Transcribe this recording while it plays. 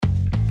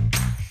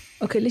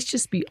Okay, let's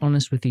just be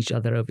honest with each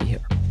other over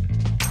here.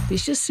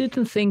 There's just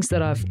certain things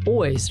that I've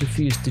always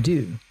refused to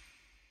do.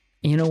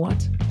 And you know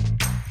what?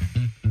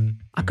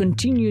 I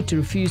continue to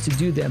refuse to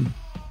do them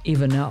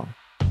even now.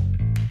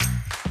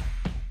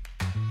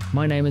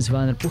 My name is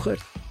Werner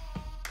Puchert,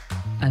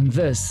 and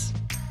this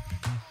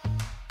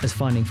is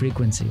Finding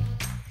Frequency.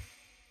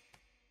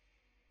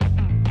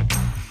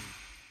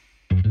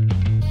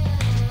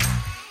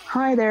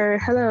 Hi there,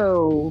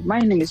 hello. My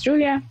name is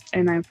Julia,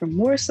 and I'm from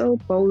Warsaw,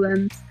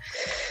 Poland.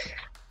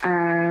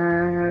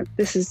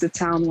 This is the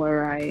town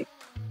where I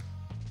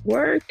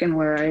work and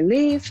where I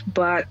live,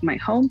 but my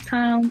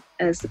hometown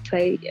is the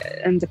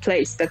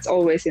place that's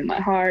always in my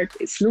heart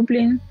is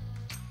Lublin.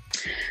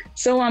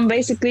 So I'm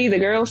basically the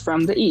girl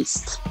from the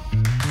east.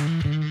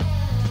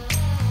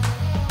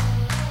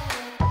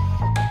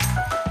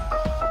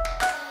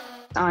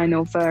 I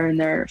know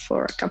Werner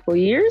for a couple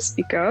years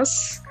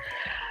because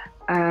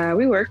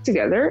we worked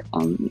together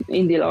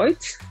in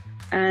Deloitte,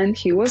 and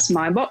he was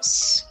my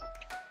boss.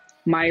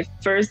 My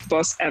first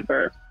boss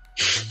ever.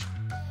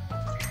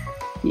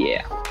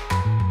 Yeah.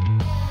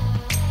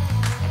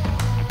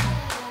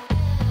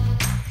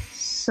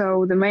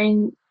 So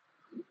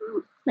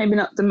maybe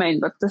not the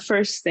main, but the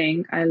first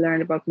thing I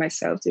learned about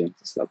myself during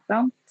this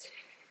lockdown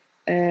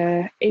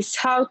is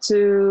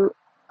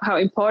how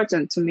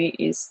important to me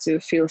is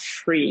to feel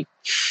free.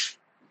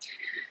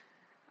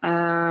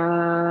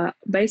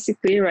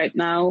 Basically, right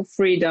now,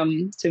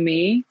 freedom to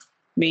me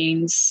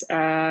means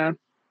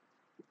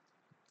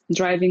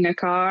driving a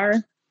car,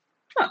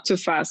 not too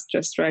fast,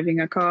 just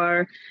driving a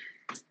car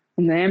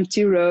on the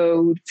empty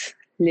road,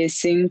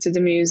 listening to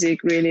the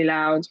music really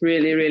loud,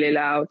 really, really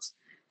loud,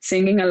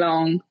 singing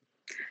along,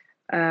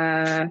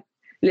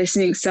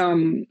 listening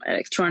some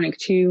electronic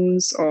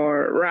tunes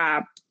or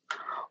rap,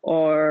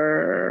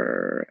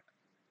 or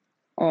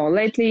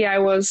lately I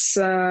was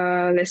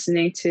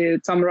listening to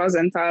Tom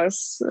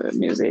Rosenthal's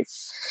music,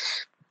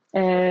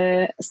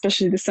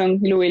 especially the song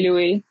Louie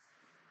Louie.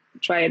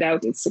 Try it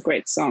out, it's a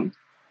great song.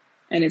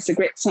 And it's a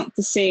great song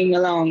to sing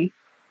along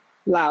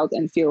loud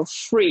and feel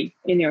free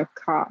in your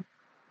car.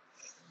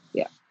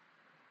 Yeah.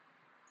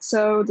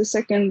 So the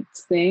second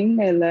thing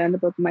I learned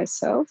about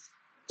myself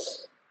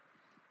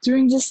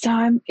during this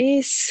time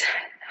is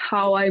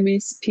how I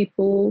miss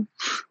people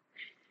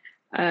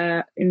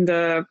in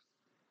the,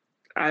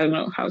 I don't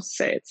know how to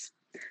say it,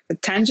 the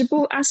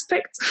tangible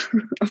aspect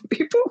of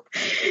people.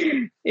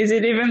 Is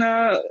it even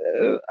a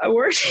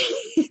word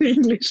in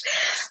English?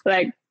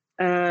 Like,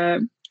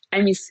 I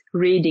miss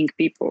reading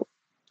people,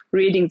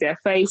 reading their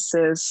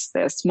faces,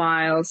 their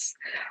smiles.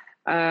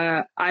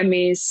 I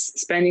miss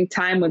spending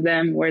time with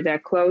them where they're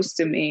close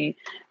to me,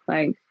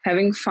 like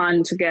having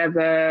fun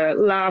together,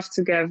 laugh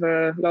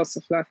together, lots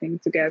of laughing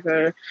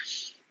together,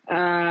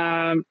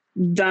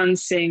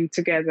 dancing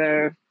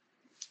together.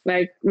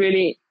 Like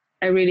really,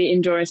 I really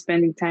enjoy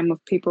spending time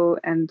with people,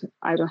 and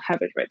I don't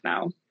have it right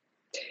now.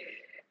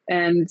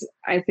 And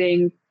I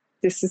think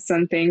this is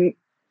something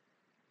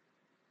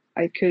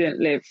I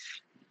couldn't live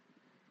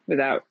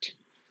without.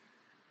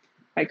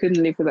 I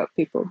couldn't live without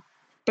people.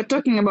 But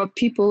talking about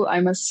people,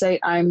 I must say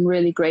I'm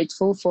really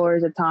grateful for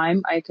the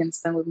time I can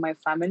spend with my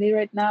family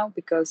right now,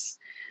 because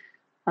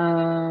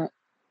I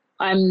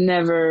have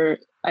never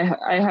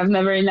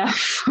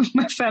enough of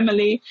my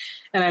family,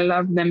 and I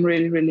love them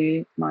really,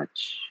 really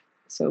much,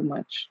 so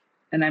much.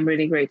 And I'm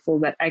really grateful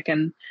that I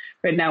can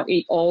right now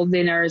eat all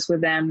dinners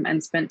with them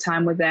and spend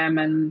time with them,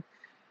 and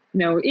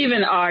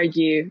even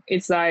argue.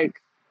 It's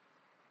like,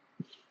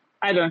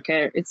 I don't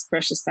care. It's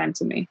precious time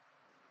to me.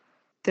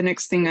 The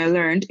next thing I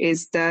learned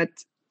is that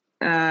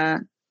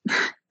there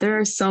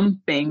are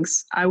some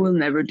things I will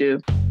never do.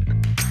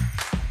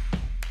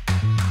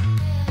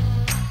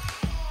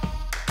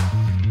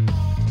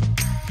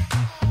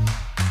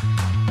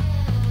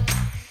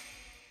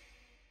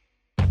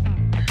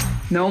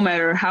 No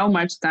matter how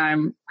much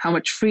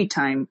free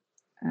time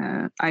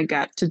I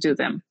got to do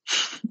them.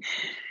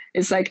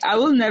 It's like, I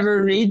will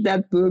never read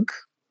that book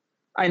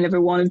I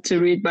never wanted to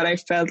read, but I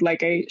felt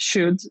like I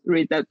should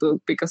read that book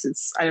because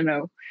it's, I don't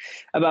know,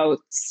 about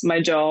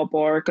my job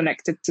or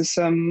connected to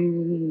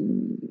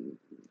some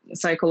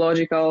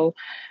psychological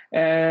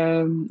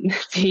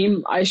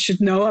theme I should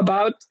know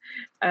about.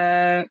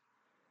 But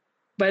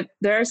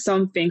there are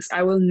some things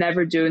I will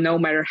never do, no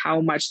matter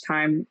how much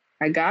time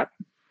I got,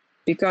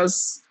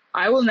 because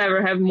I will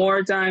never have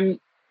more time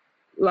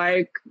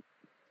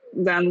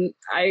than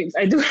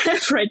I do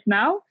have right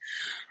now.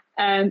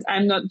 And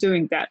I'm not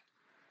doing that.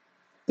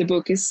 The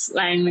book is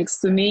lying next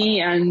to me,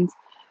 and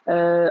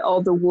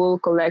all the wool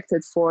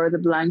collected for the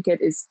blanket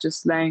is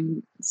just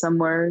lying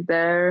somewhere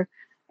there.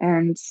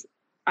 And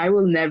I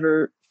will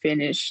never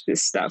finish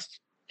this stuff.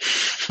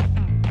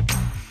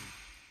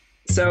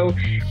 So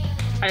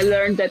I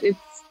learned that it's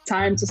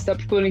time to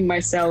stop fooling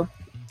myself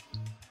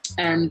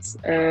and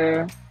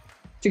to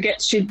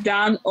get shit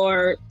done,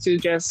 or to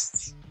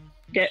just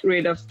get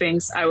rid of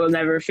things I will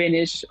never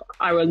finish,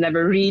 I will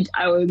never read,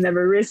 I will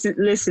never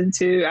listen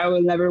to, I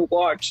will never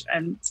watch,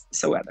 and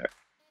so other.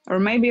 Or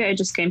maybe I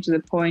just came to the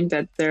point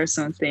that there are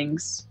some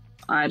things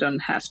I don't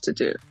have to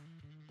do.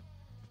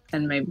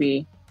 And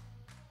maybe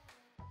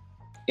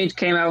it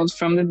came out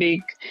from the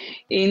big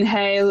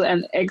inhale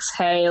and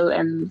exhale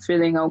and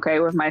feeling okay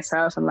with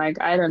myself and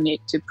like, I don't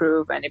need to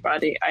prove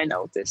anybody. I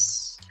know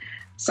this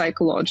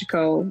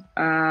psychological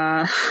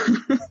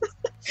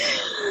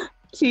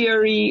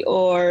theory,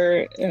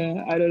 or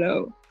I don't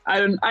know.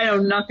 I know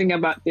nothing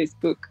about this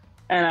book,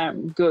 and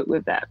I'm good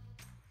with that.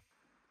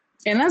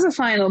 And as a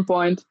final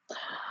point,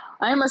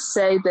 I must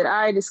say that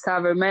I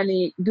discover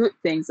many good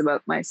things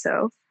about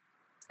myself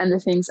and the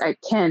things I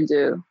can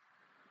do.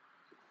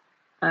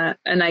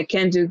 And I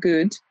can do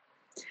good.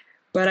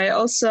 But I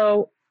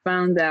also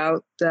found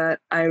out that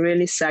I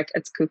really suck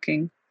at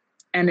cooking.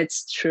 And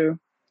it's true.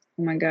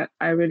 Oh my God,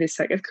 I really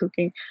suck at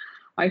cooking.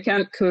 I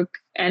can't cook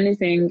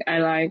anything I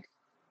like.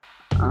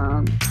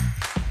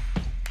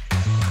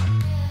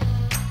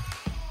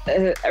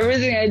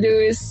 Everything I do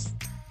is,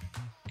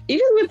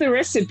 even with the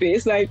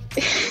recipes, like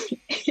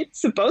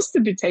it's supposed to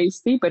be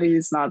tasty, but it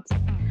is not.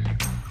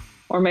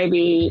 Or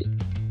maybe,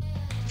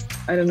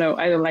 I don't know,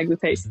 I don't like the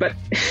taste, but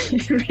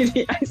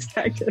really I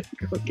suck at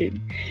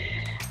cooking.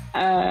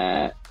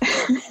 I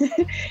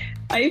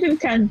even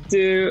can't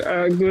do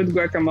a good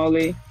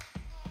guacamole.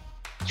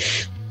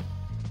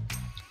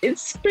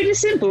 It's pretty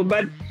simple,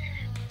 but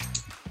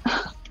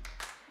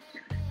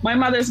my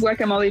mother's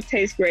guacamole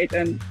tastes great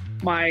and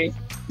mine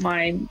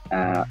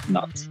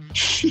not.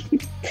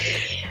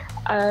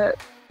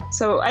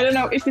 So I don't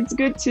know if it's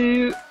good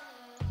to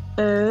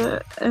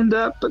end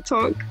up a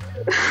talk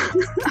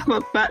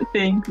about that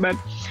thing, but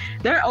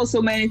there are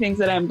also many things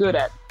that I'm good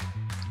at.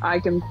 I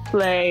can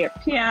play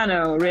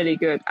piano really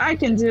good. I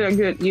can do a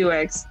good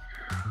UX.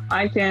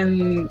 I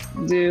can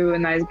do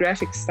nice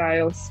graphic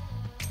styles.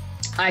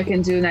 I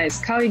can do nice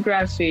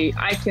calligraphy.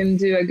 I can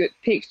do a good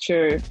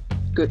picture,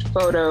 good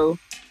photo.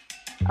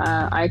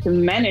 I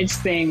can manage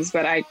things,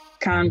 but I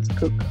can't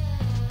cook.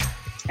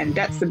 And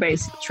that's the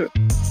basic truth.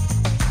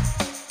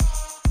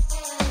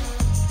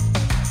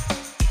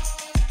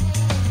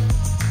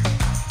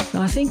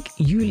 Now, I think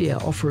Julia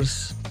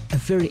offers a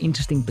very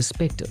interesting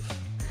perspective.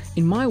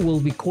 In my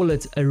world, we call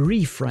it a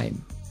reframe.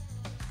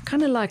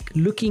 Kind of like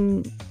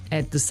looking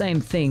at the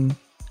same thing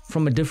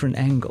from a different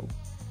angle.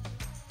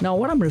 Now,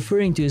 what I'm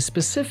referring to is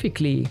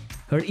specifically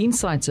her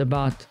insights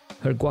about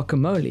her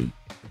guacamole,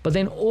 but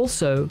then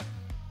also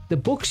the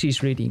book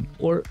she's reading,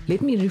 or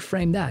let me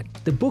reframe that,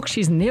 the book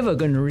she's never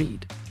going to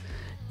read.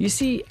 You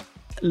see,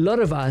 a lot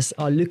of us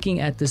are looking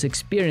at this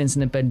experience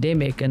in the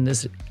pandemic and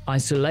this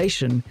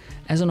isolation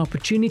as an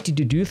opportunity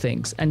to do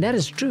things. And that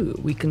is true.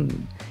 We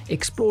can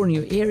explore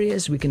new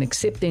areas, we can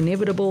accept the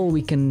inevitable,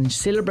 we can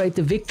celebrate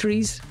the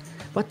victories.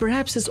 But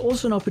perhaps it's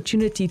also an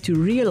opportunity to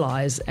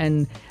realize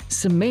and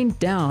cement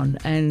down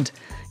and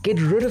get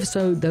rid of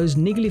those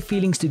niggly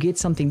feelings to get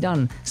something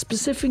done,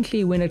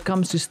 specifically when it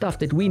comes to stuff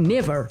that we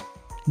never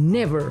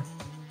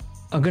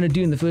are going to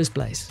do in the first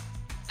place.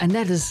 And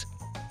that is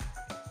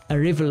a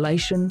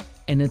revelation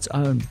in its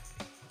own.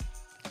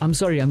 I'm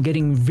sorry, I'm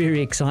getting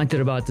very excited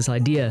about this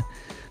idea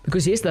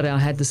because yesterday I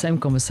had the same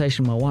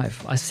conversation with my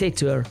wife. I said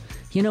to her,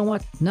 you know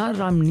what, now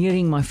that I'm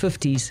nearing my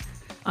 50s,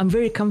 I'm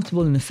very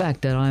comfortable in the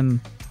fact that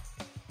I'm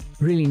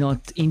really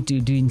not into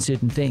doing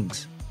certain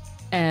things.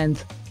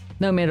 And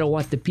no matter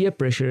what the peer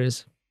pressure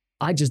is,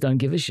 I just don't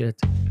give a shit.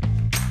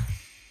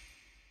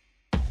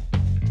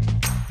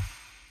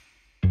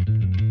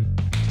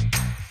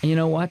 And you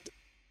know what?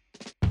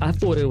 I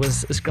thought it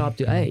was ascribed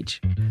to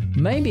age.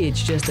 Maybe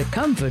it's just a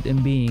comfort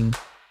in being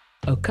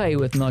okay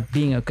with not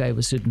being okay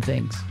with certain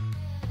things.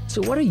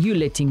 So what are you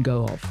letting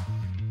go of?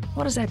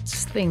 What is that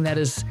thing that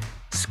is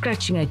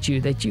scratching at you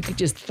that you could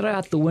just throw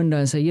out the window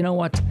and say, you know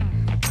what?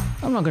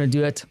 I'm not going to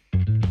do it.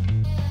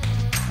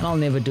 And I'll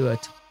never do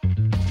it.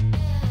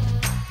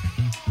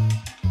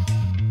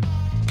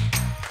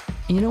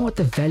 And you know what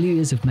the value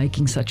is of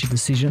making such a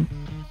decision?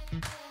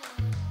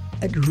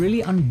 It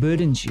really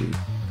unburdens you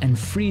and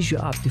frees you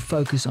up to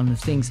focus on the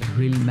things that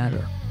really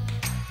matter.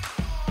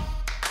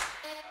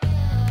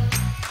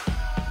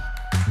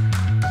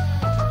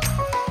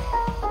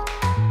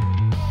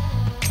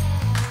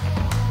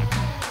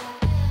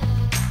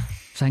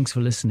 Thanks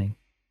for listening.